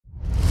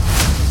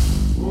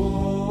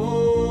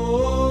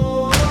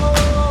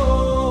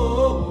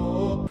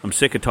I'm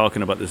sick of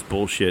talking about this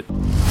bullshit.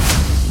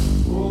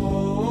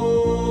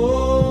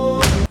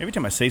 Every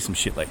time I say some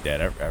shit like that,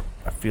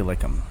 I feel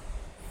like I'm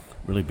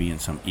really being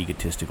some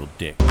egotistical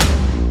dick.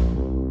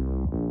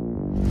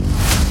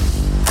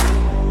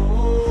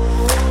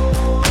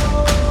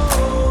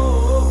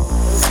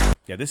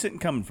 Yeah, this isn't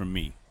coming from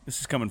me. This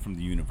is coming from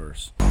the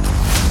universe.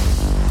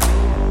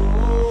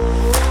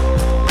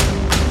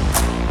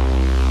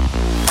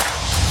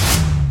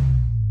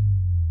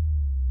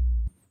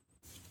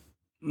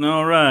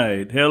 All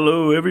right.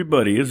 Hello,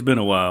 everybody. It's been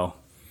a while.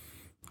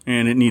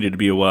 And it needed to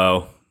be a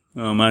while.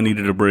 I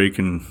needed a break,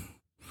 and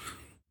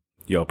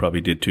y'all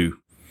probably did too.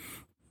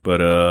 But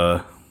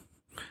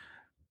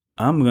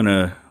I'm going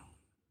to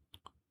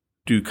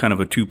do kind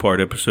of a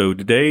two-part episode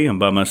today. I'm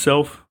by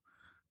myself.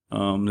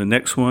 The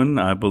next one,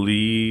 I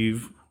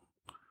believe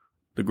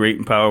the great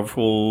and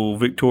powerful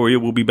Victoria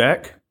will be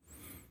back.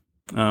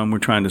 We're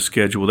trying to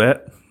schedule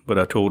that, but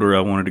I told her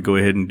I wanted to go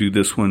ahead and do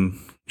this one.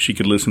 She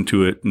could listen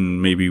to it,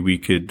 and maybe we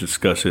could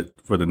discuss it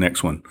for the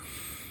next one.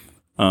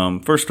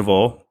 First of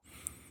all,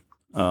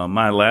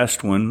 my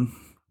last one,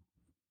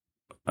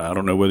 I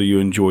don't know whether you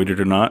enjoyed it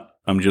or not.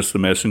 I'm just the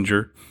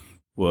messenger.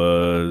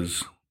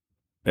 Was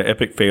an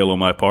epic fail on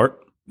my part,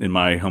 in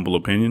my humble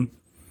opinion.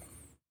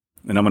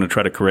 And I'm going to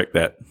try to correct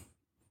that.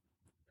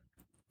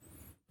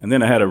 And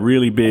then I had a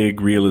really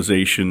big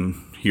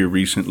realization here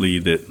recently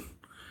that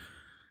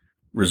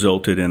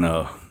resulted in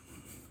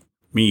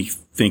me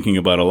thinking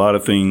about a lot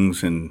of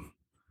things and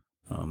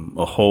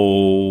a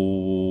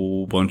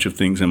whole bunch of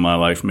things in my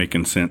life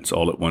making sense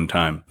all at one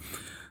time.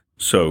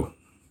 So,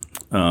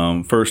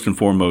 first and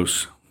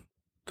foremost,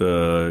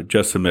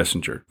 just the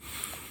messenger.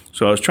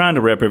 So I was trying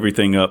to wrap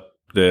everything up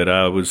that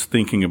I was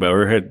thinking about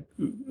or had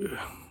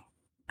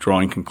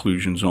drawing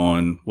conclusions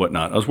on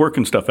whatnot. I was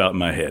working stuff out in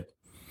my head.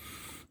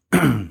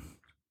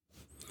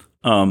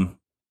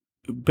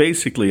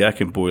 Basically, I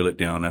can boil it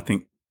down, I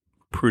think,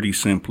 pretty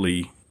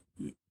simply.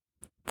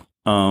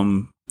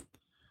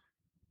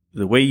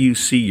 The way you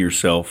see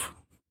yourself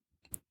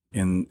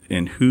and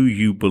who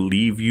you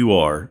believe you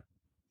are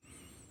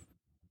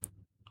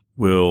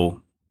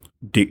will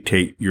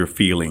dictate your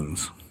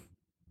feelings.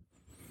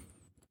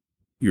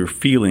 Your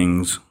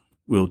feelings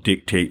will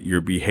dictate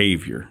your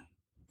behavior.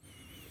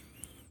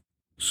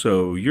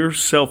 So your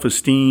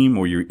self-esteem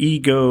or your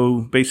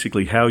ego,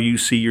 basically how you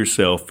see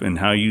yourself and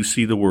how you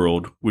see the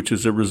world, which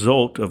is a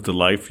result of the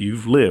life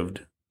you've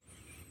lived.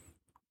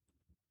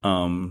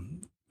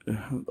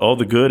 All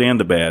the good and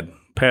the bad,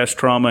 past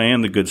trauma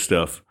and the good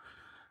stuff.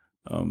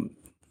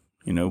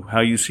 How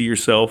you see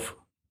yourself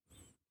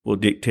will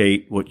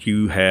dictate what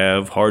you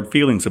have hard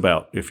feelings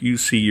about. If you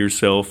see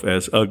yourself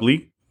as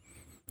ugly,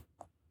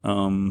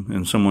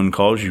 and someone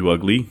calls you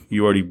ugly,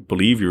 you already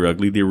believe you're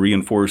ugly. They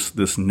reinforce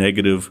this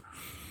negative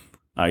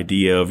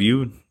idea of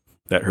you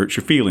that hurts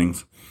your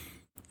feelings.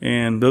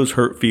 And those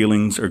hurt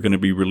feelings are going to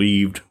be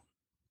relieved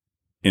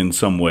in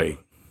some way.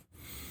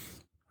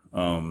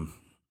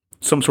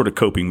 Some sort of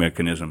coping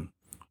mechanism,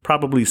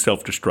 probably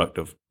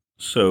self-destructive.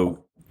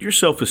 So your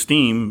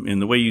self-esteem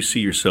and the way you see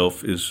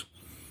yourself is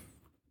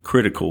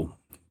critical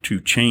to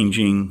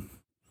changing.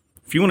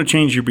 If you want to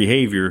change your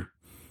behavior,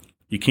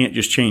 you can't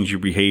just change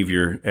your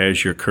behavior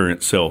as your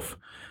current self.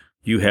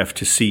 You have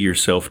to see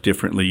yourself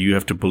differently. You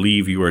have to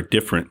believe you are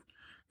different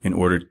in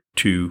order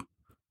to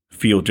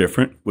feel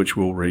different, which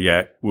will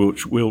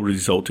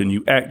result in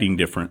you acting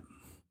different.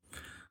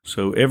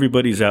 So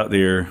everybody's out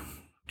there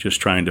just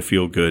trying to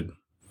feel good.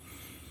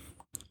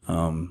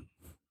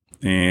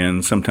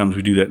 And sometimes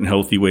we do that in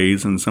healthy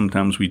ways, and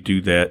sometimes we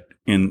do that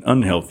in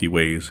unhealthy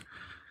ways.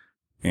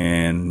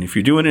 And if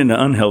you're doing it in an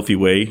unhealthy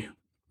way,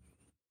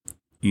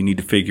 you need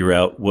to figure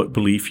out what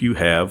belief you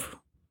have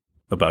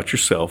about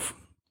yourself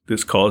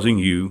that's causing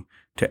you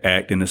to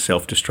act in a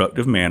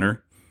self-destructive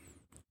manner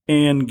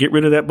and get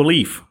rid of that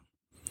belief.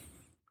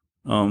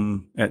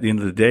 At the end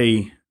of the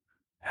day,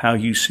 how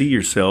you see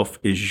yourself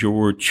is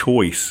your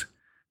choice.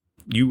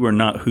 You are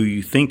not who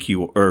you think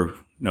you are.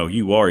 No,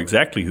 you are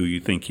exactly who you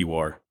think you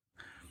are.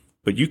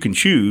 But you can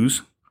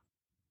choose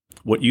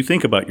what you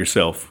think about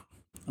yourself.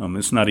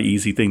 It's not an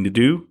easy thing to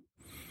do,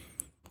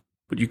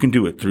 but you can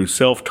do it through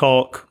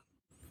self-talk.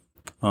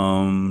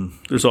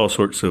 There's all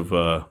sorts of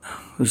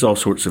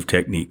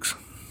techniques.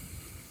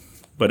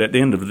 But at the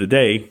end of the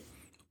day,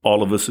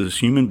 all of us as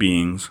human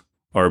beings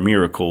are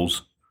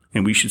miracles,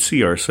 and we should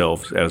see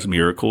ourselves as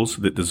miracles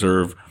that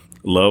deserve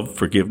love,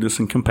 forgiveness,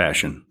 and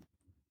compassion.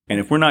 And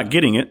if we're not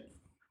getting it,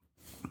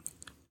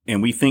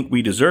 and we think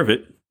we deserve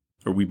it,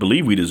 or we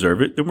believe we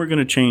deserve it, then we're going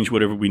to change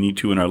whatever we need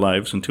to in our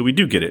lives until we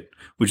do get it,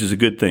 which is a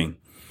good thing.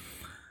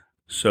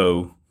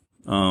 So,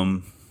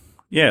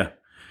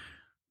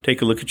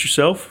 take a look at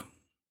yourself.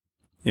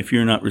 If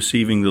you're not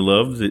receiving the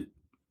love that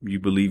you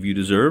believe you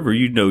deserve, or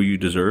you know you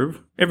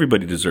deserve,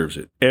 everybody deserves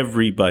it.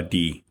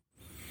 Everybody.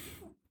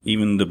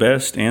 Even the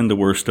best and the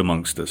worst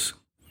amongst us.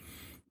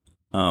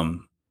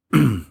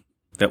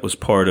 That was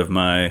part of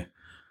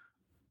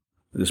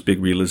this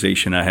big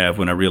realization I have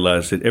when I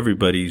realized that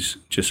everybody's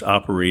just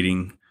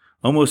operating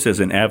almost as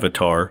an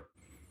avatar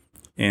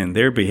And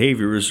their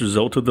behavior is a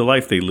result of the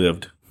life they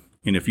lived.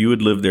 And if you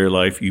had lived their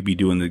life, you'd be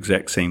doing the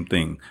exact same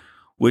thing,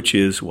 which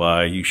is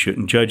why you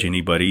shouldn't judge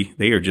anybody.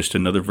 They are just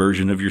another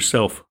version of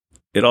yourself.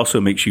 It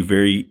also makes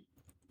it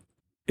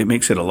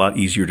makes it a lot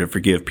easier to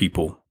forgive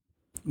people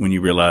when you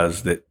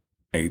realize that,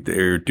 hey,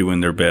 they're doing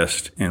their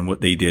best and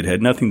what they did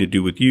had nothing to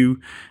do with you.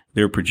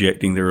 They're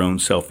projecting their own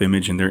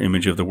self-image and their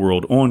image of the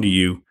world onto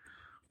you.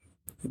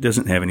 It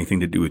doesn't have anything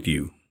to do with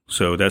you.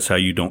 So that's how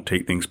you don't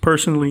take things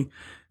personally.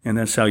 And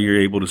that's how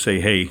you're able to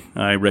say, hey,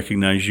 I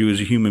recognize you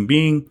as a human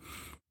being.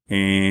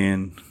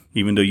 And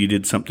even though you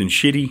did something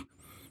shitty,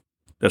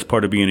 that's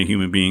part of being a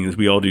human being, is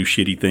we all do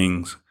shitty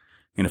things.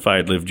 And if I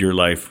had lived your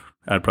life,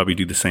 I'd probably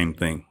do the same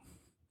thing.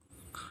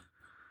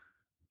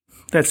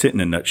 That's it in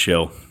a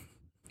nutshell.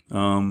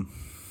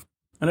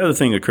 Another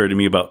thing occurred to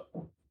me about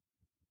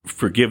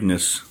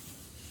forgiveness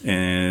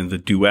and the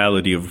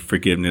duality of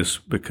forgiveness,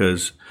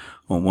 because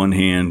on one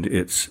hand,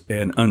 it's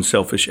an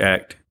unselfish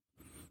act,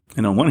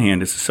 and on one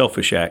hand, it's a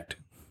selfish act.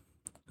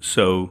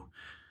 So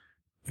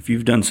if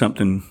you've done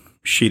something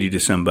shitty to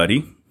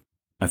somebody,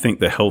 I think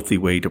the healthy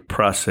way to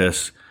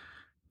process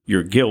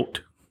your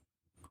guilt,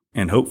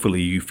 and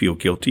hopefully you feel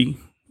guilty.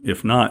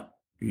 If not,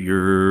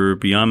 you're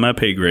beyond my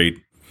pay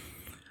grade.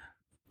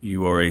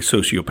 You are a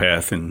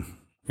sociopath, and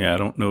I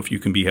don't know if you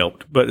can be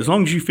helped. But as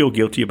long as you feel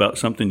guilty about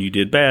something you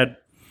did bad,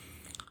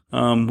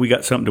 we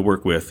got something to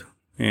work with.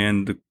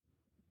 And the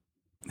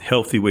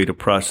healthy way to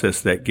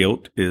process that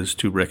guilt is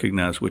to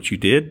recognize what you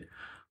did,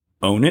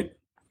 own it,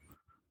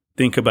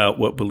 think about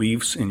what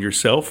beliefs in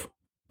yourself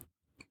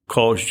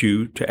caused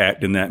you to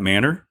act in that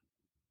manner,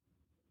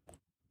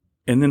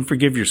 and then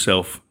forgive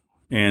yourself,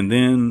 and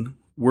then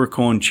work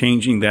on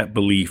changing that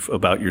belief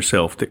about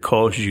yourself that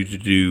caused you to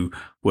do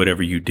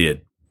whatever you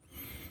did.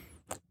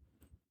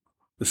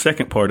 The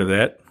second part of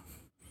that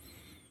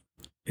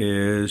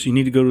is you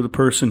need to go to the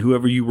person,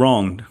 whoever you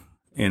wronged,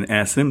 and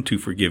ask them to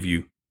forgive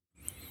you.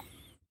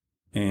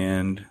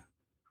 And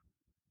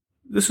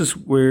this is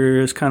where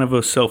it's kind of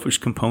a selfish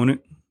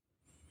component.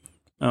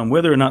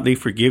 Whether or not they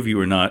forgive you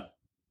or not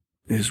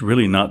is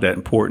really not that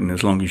important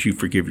as long as you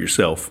forgive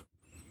yourself.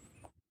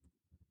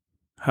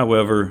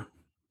 However,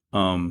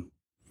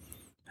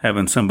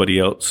 having somebody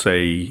else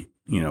say,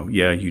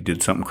 yeah, you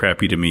did something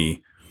crappy to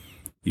me.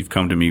 You've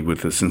come to me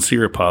with a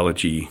sincere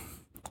apology,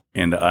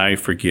 and I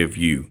forgive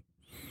you.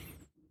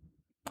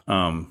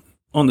 On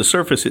the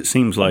surface, it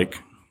seems like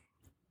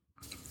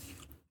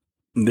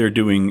they're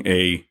doing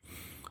a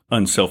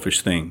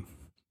unselfish thing.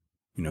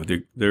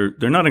 They're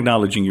not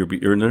acknowledging or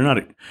they're not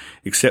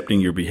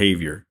accepting your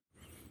behavior,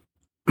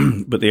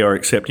 but they are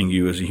accepting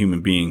you as a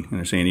human being, and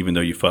they're saying, even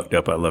though you fucked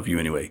up, I love you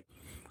anyway.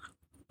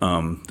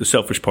 The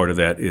selfish part of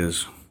that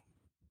is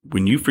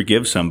when you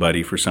forgive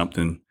somebody for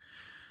something,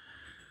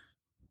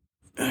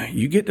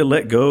 you get to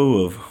let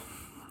go of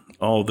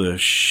all the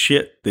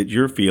shit that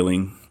you're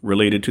feeling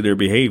related to their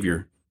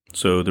behavior.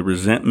 So the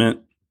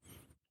resentment,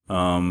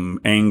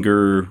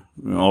 anger,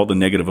 all the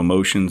negative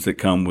emotions that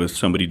come with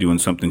somebody doing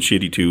something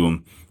shitty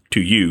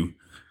to you,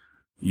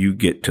 you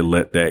get to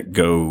let that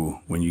go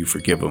when you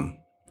forgive them.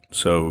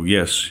 So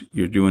yes,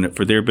 you're doing it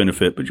for their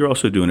benefit, but you're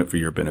also doing it for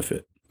your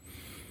benefit.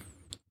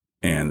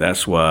 And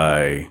that's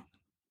why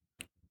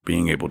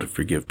being able to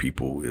forgive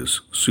people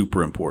is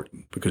super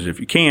important, because if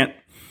you can't,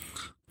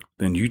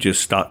 then you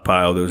just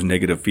stockpile those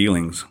negative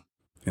feelings,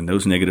 and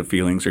those negative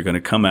feelings are going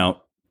to come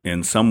out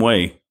in some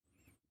way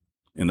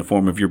in the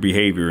form of your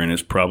behavior, and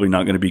it's probably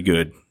not going to be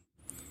good.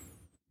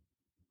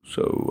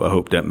 So I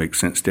hope that makes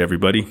sense to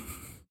everybody.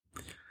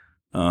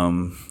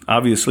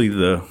 Obviously,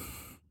 the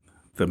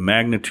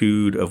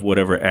magnitude of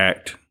whatever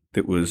act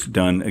that was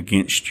done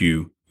against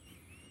you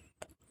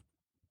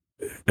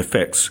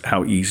affects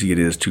how easy it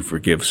is to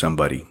forgive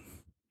somebody.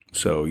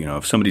 So,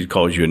 if somebody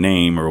calls you a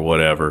name or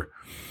whatever,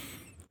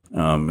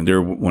 and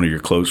they're one of your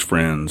close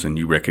friends, and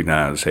you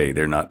recognize, hey,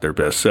 they're not their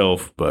best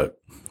self, but,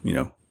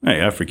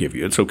 hey, I forgive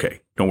you. It's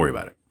okay. Don't worry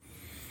about it.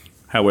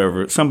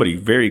 However, somebody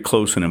very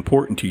close and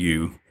important to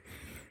you,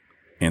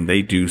 and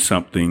they do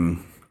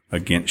something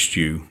against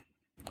you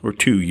or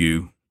to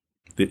you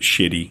that's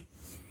shitty,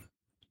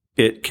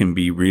 it can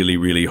be really,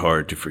 really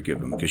hard to forgive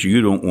them, because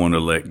you don't want to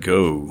let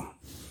go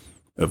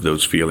of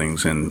those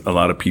feelings. And a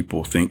lot of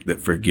people think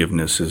that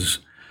forgiveness is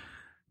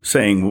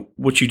saying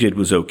what you did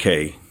was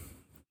okay.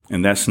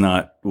 And that's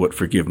not what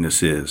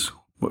forgiveness is.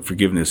 What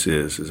forgiveness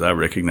is I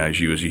recognize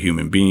you as a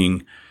human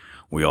being.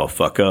 We all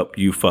fuck up.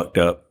 You fucked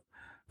up.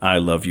 I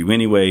love you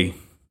anyway.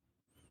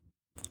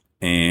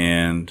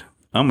 And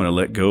I'm going to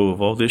let go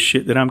of all this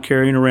shit that I'm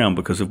carrying around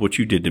because of what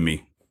you did to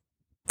me.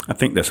 I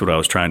think that's what I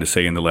was trying to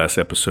say in the last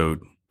episode,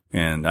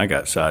 and I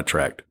got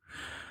sidetracked.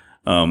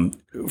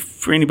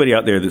 For anybody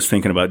out there that's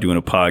thinking about doing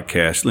a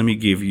podcast, let me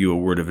give you a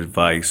word of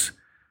advice.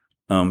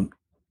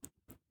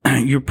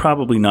 You're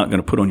probably not going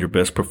to put on your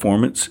best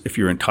performance if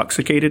you're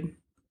intoxicated.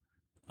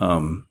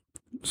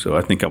 So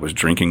I think I was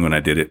drinking when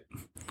I did it.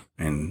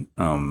 And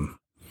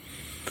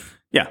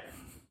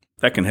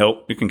that can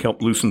help. It can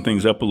help loosen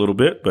things up a little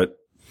bit. But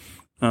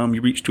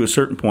you reach to a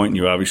certain point, and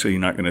you're obviously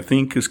not going to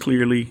think as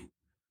clearly.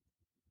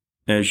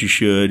 as you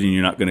should, and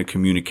you're not going to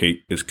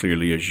communicate as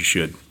clearly as you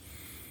should.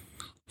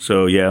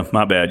 So yeah,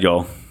 my bad,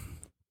 y'all.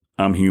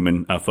 I'm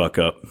human. I fuck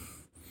up.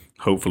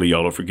 Hopefully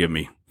y'all will forgive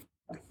me.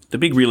 The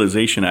big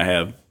realization I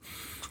have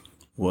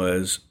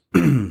was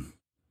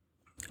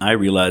I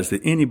realized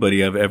that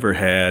anybody I've ever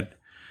had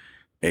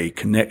a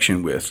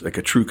connection with, like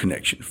a true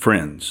connection,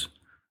 friends,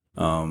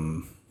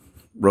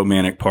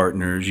 romantic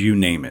partners, you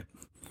name it.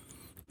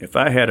 If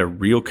I had a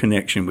real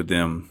connection with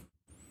them,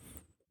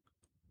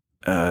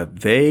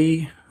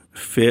 they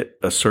fit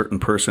a certain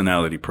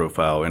personality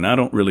profile. And I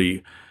don't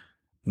really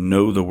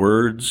know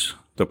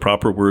the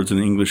proper words in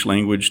the English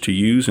language to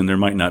use, and there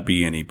might not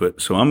be any.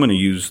 But so I'm going to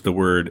use the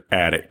word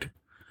addict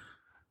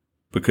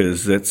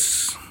because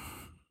it's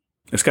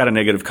got a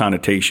negative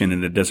connotation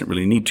and it doesn't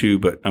really need to,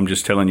 but I'm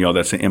just telling y'all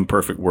that's an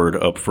imperfect word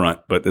up front,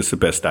 but that's the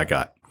best I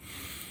got.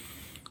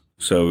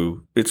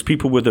 So it's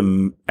people with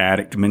an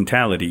addict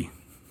mentality.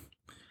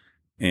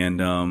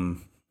 And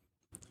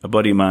a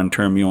buddy of mine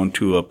turned me on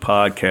to a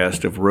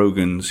podcast of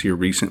Rogan's here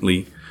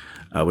recently.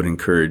 I would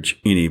encourage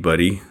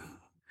anybody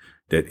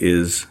that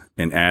is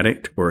an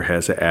addict or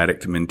has an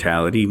addict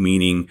mentality,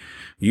 meaning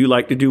you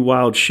like to do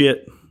wild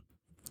shit.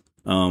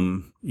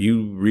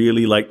 You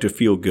really like to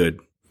feel good.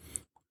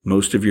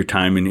 Most of your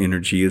time and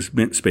energy is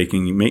spent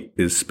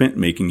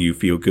making you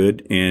feel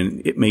good,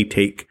 and it may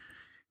take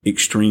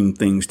extreme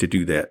things to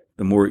do that.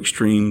 The more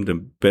extreme, the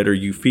better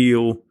you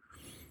feel.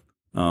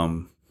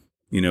 Lots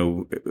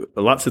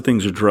of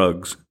things are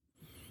drugs.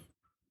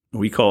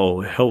 We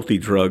call healthy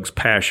drugs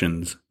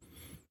passions.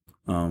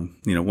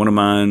 One of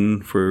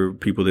mine, for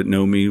people that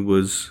know me,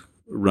 was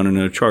running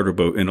a charter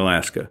boat in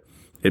Alaska.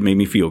 It made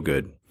me feel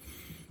good.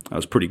 I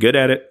was pretty good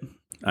at it.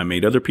 I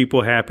made other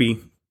people happy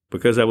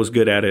because I was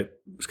good at it.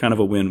 It's kind of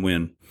a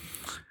win-win.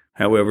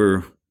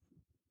 However,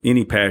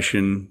 any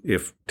passion,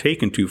 if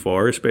taken too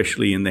far,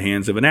 especially in the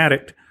hands of an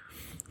addict,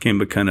 can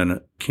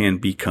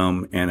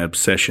become an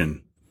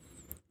obsession.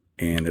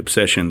 And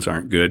obsessions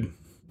aren't good.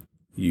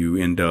 You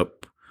end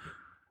up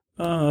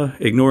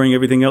ignoring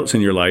everything else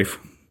in your life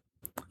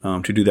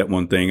to do that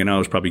one thing. And I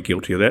was probably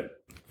guilty of that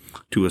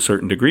to a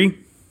certain degree.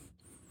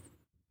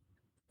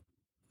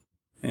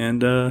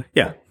 And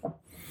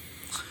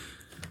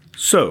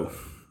So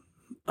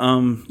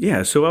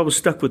I was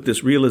stuck with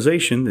this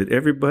realization that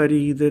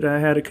everybody that I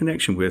had a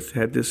connection with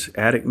had this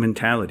addict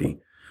mentality.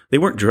 They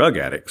weren't drug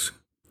addicts,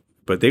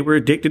 but they were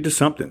addicted to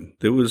something.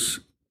 There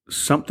was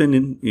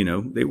something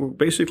they were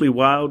basically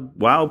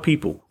wild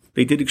people.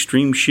 They did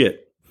extreme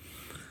shit.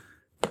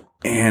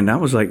 And I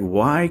was like,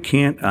 why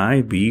can't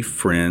I be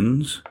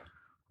friends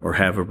or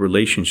have a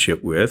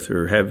relationship with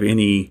or have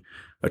any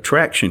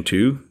attraction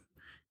to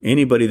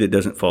anybody that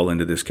doesn't fall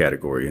into this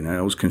category? And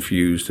I was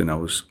confused, and I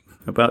was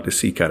about to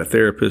seek out a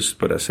therapist,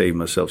 but I saved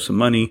myself some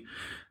money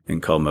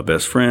and called my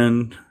best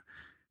friend.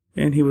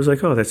 And he was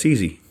like, oh, that's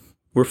easy.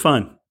 We're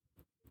fun.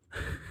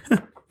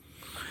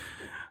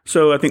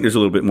 So I think there's a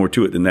little bit more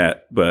to it than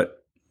that.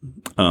 But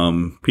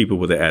people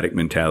with an addict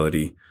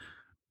mentality,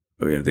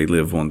 they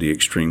live on the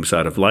extreme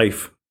side of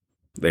life.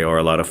 They are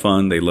a lot of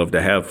fun. They love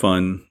to have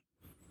fun.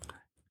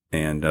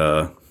 And,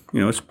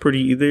 it's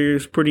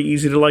pretty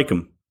easy to like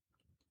them.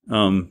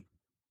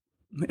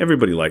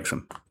 Everybody likes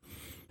them.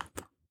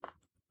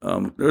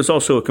 There's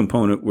also a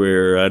component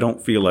where I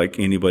don't feel like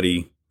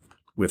anybody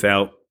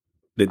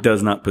that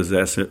does not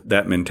possess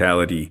that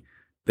mentality,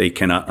 they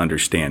cannot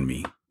understand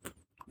me.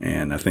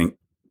 And I think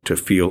to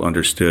feel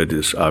understood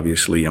is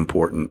obviously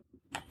important.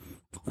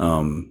 I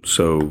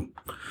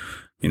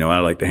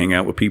like to hang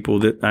out with people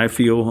that I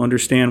feel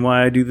understand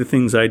why I do the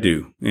things I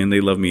do, and they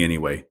love me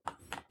anyway.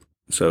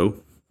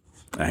 So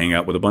I hang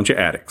out with a bunch of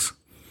addicts.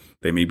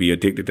 They may be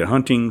addicted to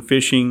hunting,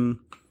 fishing,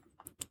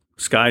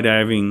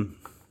 skydiving,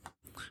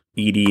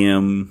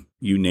 EDM,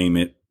 you name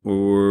it.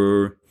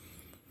 Or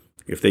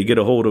if they get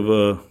a hold of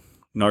a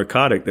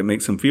narcotic that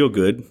makes them feel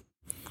good,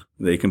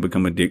 they can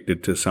become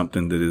addicted to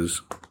something that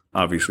is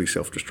obviously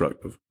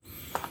self-destructive.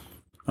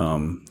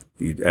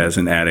 As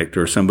an addict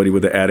or somebody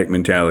with an addict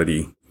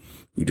mentality,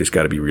 you just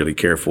got to be really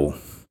careful.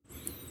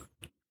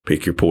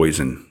 Pick your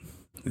poison.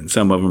 And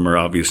some of them are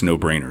obvious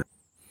no-brainer.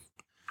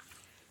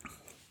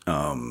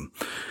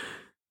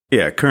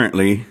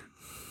 Currently,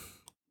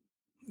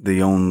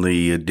 the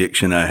only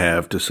addiction I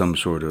have to some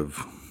sort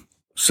of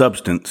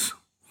substance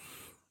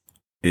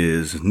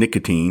is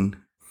nicotine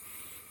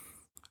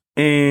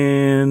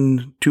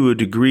and, to a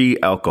degree,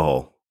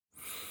 alcohol.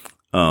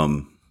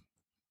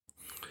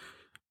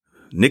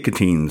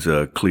 Nicotine's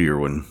a clear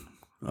one.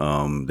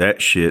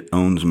 That shit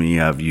owns me.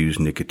 I've used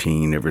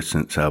nicotine ever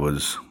since I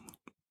was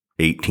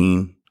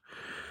 18.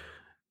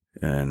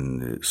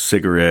 And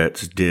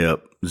cigarettes,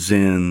 dip,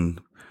 Zyn,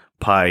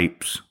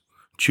 pipes,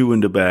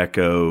 chewing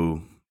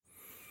tobacco,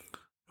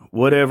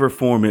 whatever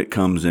form it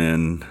comes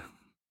in,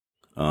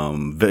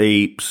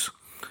 vapes.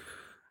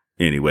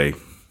 Anyway,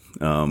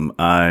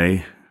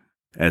 I,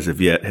 as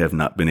of yet, have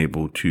not been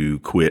able to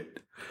quit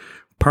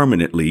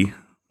permanently,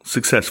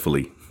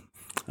 successfully.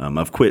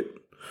 I've quit,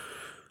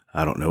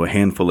 a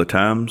handful of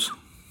times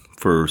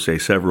for, say,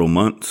 several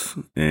months.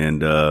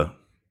 And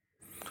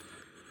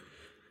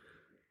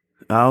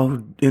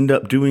I'll end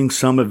up doing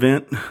some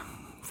event,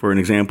 for an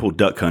example,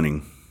 duck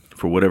hunting.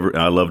 For whatever,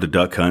 I love to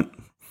duck hunt.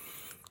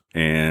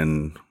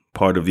 And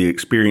part of the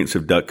experience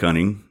of duck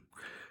hunting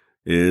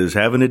is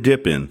having a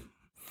dip in.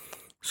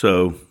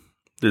 So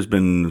there's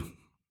been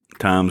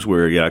times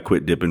where, I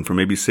quit dipping for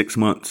maybe 6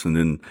 months and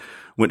then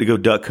went to go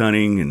duck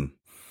hunting and,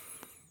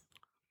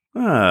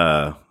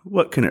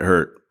 what can it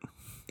hurt?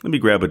 Let me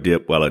grab a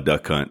dip while I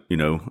duck hunt.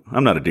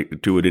 I'm not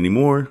addicted to it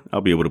anymore. I'll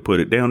be able to put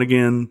it down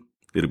again.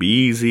 It'll be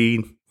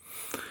easy.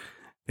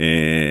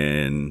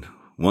 And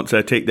once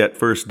I take that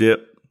first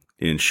dip,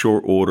 in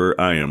short order,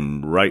 I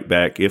am right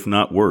back, if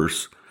not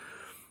worse,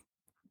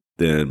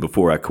 than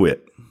before I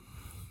quit.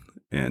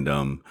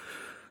 And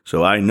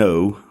so I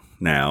know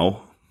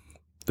now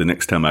the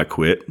next time I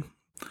quit,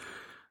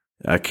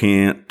 I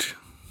can't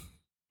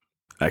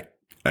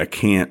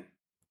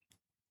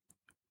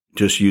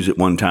just use it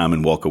one time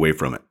and walk away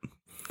from it.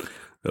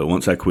 So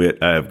once I quit,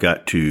 I have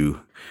got to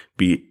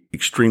be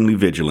extremely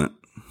vigilant.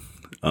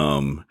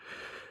 I'm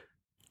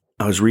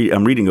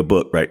reading a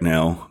book right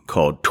now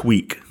called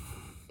Tweak,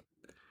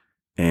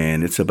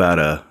 and it's about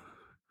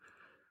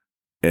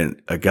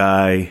a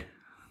guy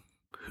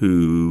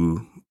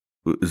who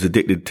is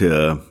addicted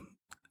to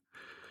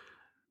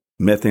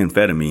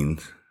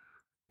methamphetamines,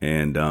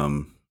 and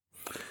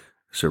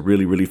it's a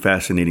really, really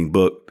fascinating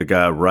book. The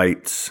guy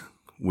writes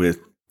with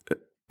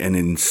an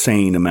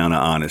insane amount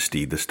of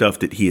honesty, the stuff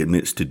that he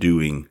admits to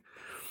doing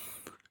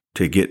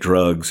to get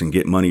drugs and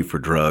get money for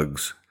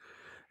drugs.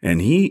 And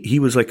he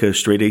was like a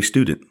straight A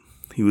student.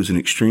 He was an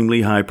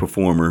extremely high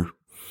performer,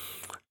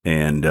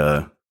 and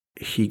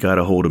he got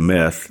a hold of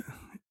meth,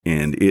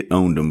 and it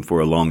owned him for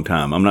a long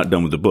time. I'm not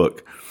done with the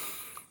book,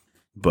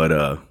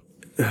 but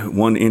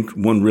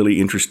one really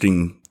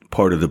interesting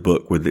part of the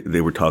book where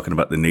they were talking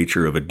about the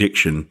nature of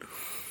addiction,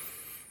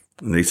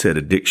 and they said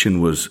addiction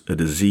was a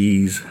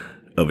disease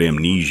of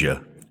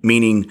amnesia,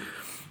 meaning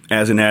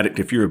as an addict,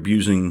 if you're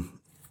abusing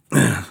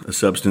a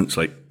substance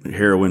like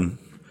heroin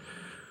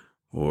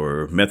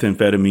or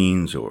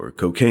methamphetamines or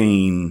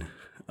cocaine,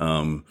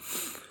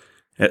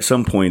 at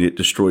some point it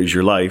destroys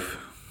your life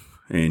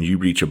and you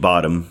reach a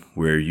bottom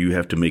where you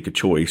have to make a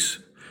choice.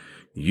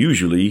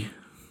 Usually,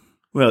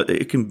 well,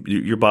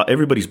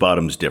 everybody's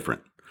bottom is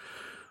different,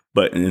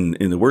 but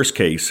in the worst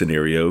case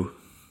scenario,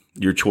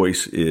 your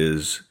choice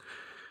is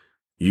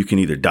you can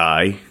either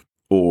die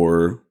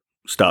or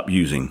stop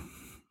using.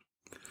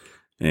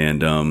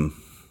 And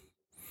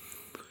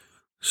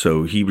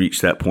so he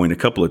reached that point a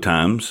couple of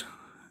times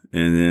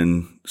and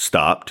then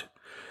stopped.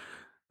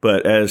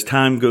 But as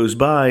time goes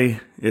by,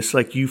 it's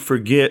like you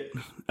forget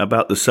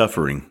about the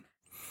suffering.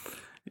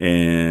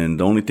 And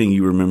the only thing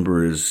you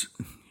remember is,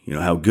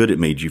 how good it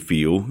made you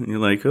feel. And you're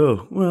like,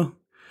 oh, well,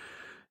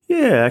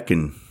 yeah, I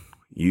can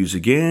use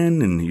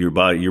again. And your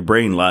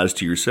brain lies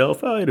to yourself,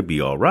 oh, it'll be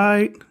all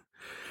right.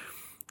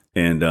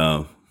 And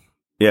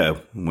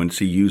once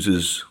he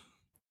uses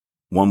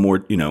one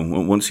more,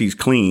 once he's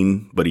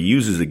clean, but he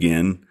uses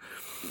again,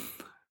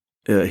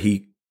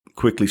 he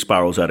quickly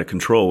spirals out of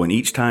control. And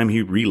each time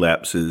he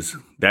relapses,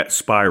 that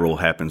spiral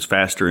happens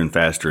faster and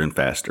faster and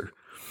faster.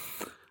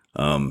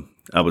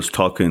 I was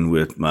talking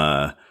with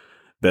my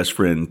best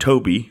friend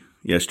Toby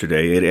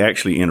yesterday. It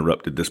actually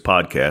interrupted this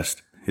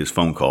podcast, his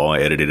phone call. I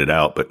edited it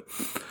out, but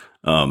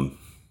and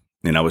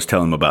I was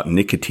telling him about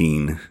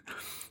nicotine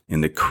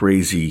and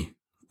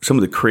some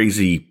of the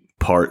crazy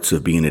parts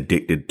of being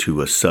addicted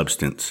to a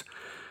substance.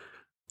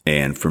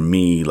 And for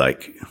me,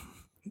 like,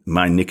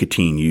 my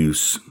nicotine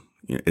use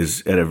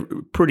is at a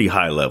pretty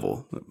high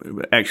level.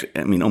 Actually,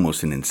 I mean,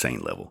 almost an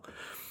insane level.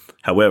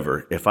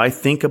 However, if I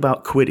think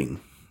about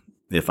quitting,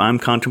 if I'm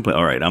contemplating,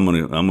 all right, I'm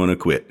going to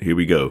quit. Here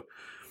we go.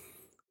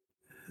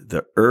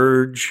 The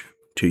urge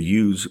to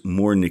use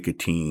more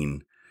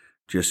nicotine,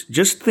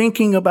 just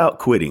thinking about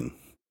quitting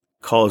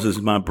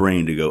causes my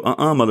brain to go,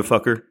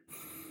 motherfucker,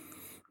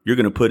 you're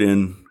going to put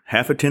in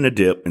half a tin of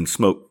dip and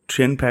smoke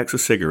 10 packs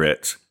of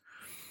cigarettes.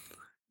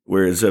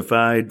 Whereas if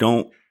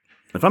I'm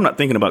not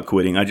thinking about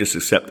quitting, I just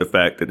accept the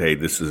fact that, hey,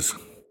 this is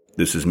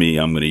me.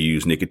 I'm going to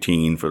use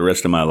nicotine for the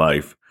rest of my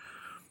life.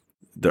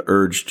 The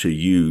urge to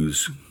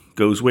use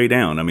goes way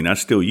down. I mean, I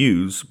still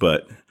use,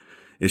 but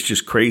it's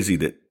just crazy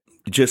that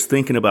just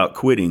thinking about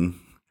quitting,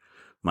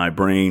 my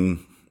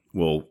brain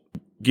will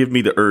give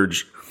me the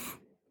urge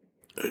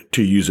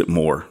to use it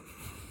more,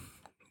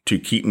 to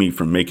keep me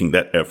from making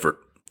that effort.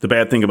 The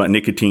bad thing about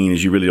nicotine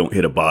is you really don't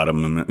hit a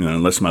bottom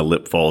unless my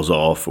lip falls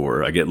off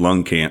or I get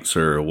lung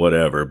cancer or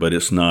whatever, but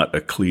it's not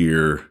a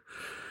clear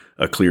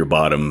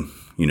bottom.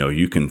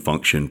 You can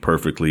function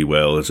perfectly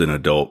well as an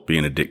adult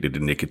being addicted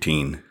to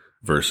nicotine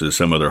versus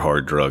some other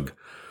hard drug,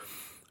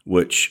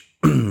 which,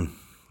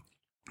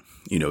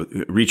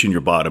 reaching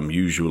your bottom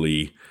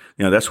usually,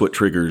 that's what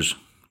triggers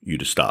you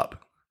to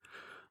stop.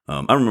 I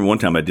remember one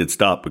time I did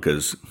stop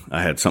because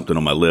I had something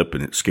on my lip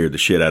and it scared the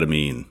shit out of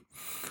me, and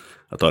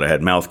I thought I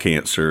had mouth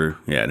cancer.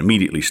 Yeah, and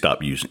immediately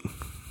stopped using.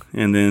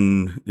 And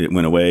then it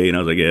went away, and I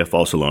was like, yeah,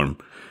 false alarm.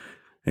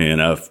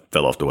 And I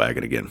fell off the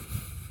wagon again.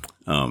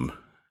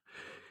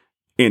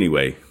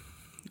 Anyway,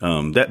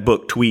 that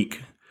book,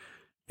 Tweak,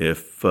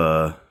 if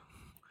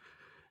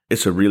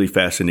it's a really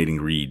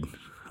fascinating read.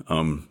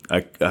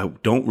 I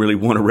don't really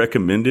want to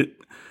recommend it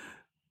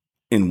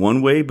in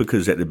one way,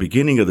 because at the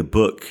beginning of the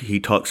book, he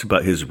talks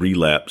about his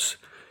relapse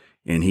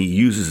and he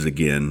uses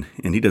again,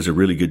 and he does a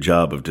really good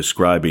job of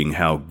describing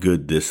how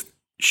good this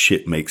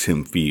shit makes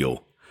him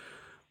feel.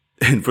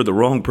 And for the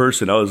wrong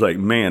person, I was like,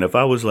 man, if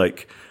I was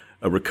like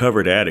a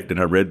recovered addict and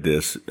I read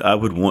this, I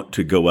would want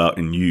to go out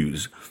and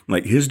use.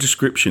 Like, his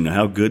description of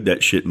how good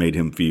that shit made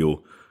him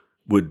feel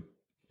would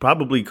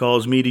probably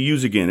cause me to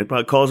use again. It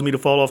probably caused me to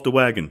fall off the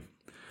wagon.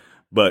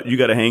 But you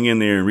got to hang in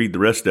there and read the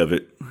rest of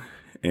it.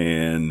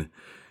 And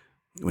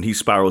when he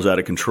spirals out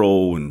of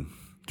control and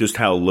just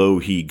how low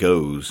he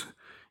goes,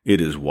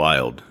 it is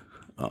wild.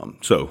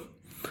 So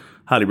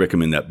highly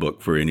recommend that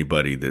book for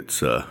anybody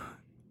that's an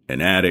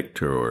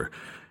addict or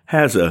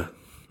has a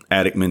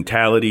addict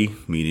mentality,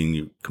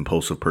 meaning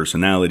compulsive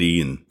personality,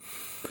 and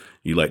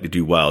you like to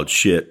do wild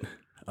shit.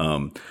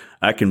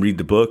 I can read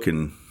the book,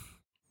 and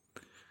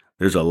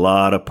there's a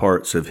lot of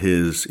parts of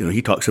his,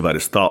 he talks about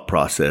his thought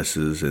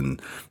processes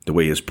and the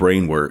way his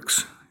brain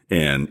works.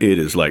 And it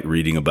is like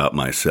reading about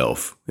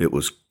myself.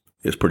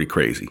 It's pretty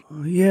crazy.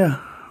 Yeah.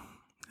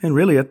 And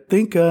really, I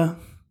think, I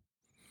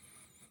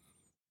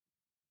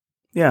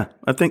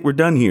think we're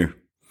done here.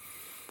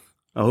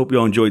 I hope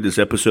y'all enjoyed this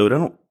episode.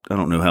 I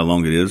don't know how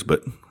long it is,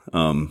 but,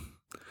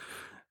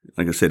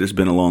 like I said, it's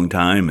been a long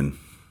time, and,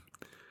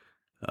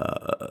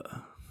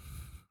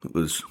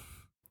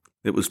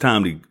 it was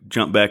time to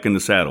jump back in the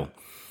saddle.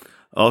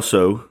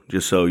 Also,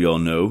 just so y'all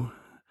know,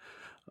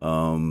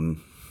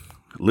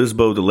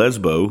 Lisbo the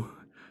Lesbo,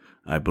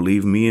 I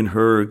believe me and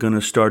her are going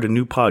to start a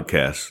new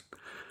podcast.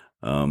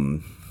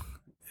 The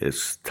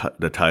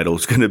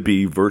title's going to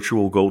be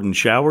Virtual Golden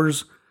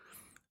Showers,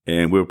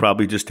 and we'll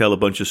probably just tell a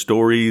bunch of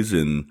stories,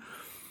 and,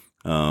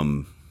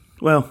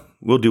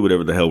 we'll do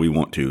whatever the hell we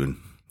want to, and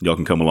y'all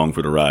can come along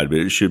for the ride, but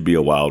it should be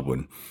a wild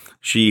one.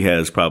 She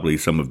has probably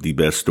some of the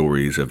best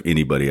stories of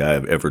anybody I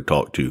have ever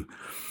talked to.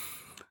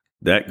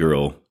 That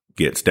girl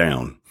gets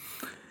down.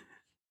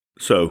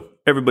 So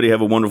everybody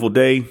have a wonderful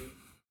day.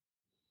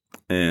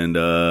 And,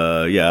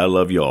 I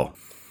love y'all.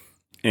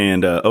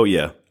 And,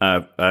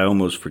 I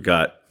almost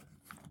forgot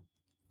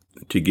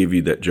to give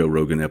you that Joe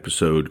Rogan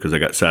episode because I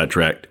got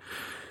sidetracked.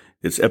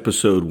 It's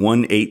episode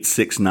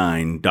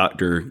 1869,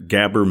 Dr.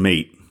 Gabor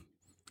Mate.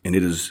 And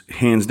it is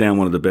hands down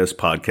one of the best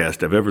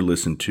podcasts I've ever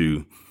listened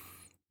to.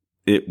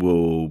 It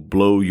will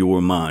blow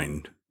your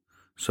mind.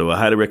 So I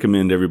highly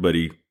recommend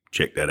everybody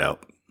check that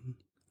out.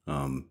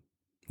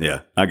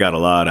 I got a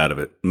lot out of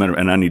it.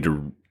 And I need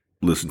to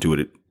listen to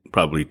it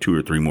probably 2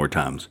 or 3 more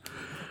times.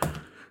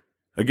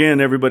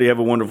 Again, everybody have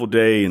a wonderful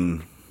day,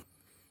 and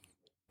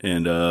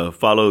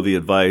follow the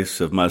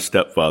advice of my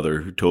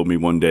stepfather, who told me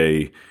one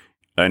day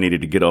I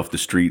needed to get off the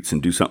streets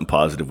and do something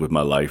positive with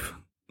my life.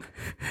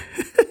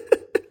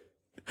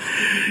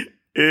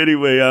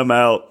 Anyway, I'm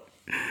out.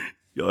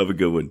 Y'all have a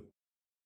good one.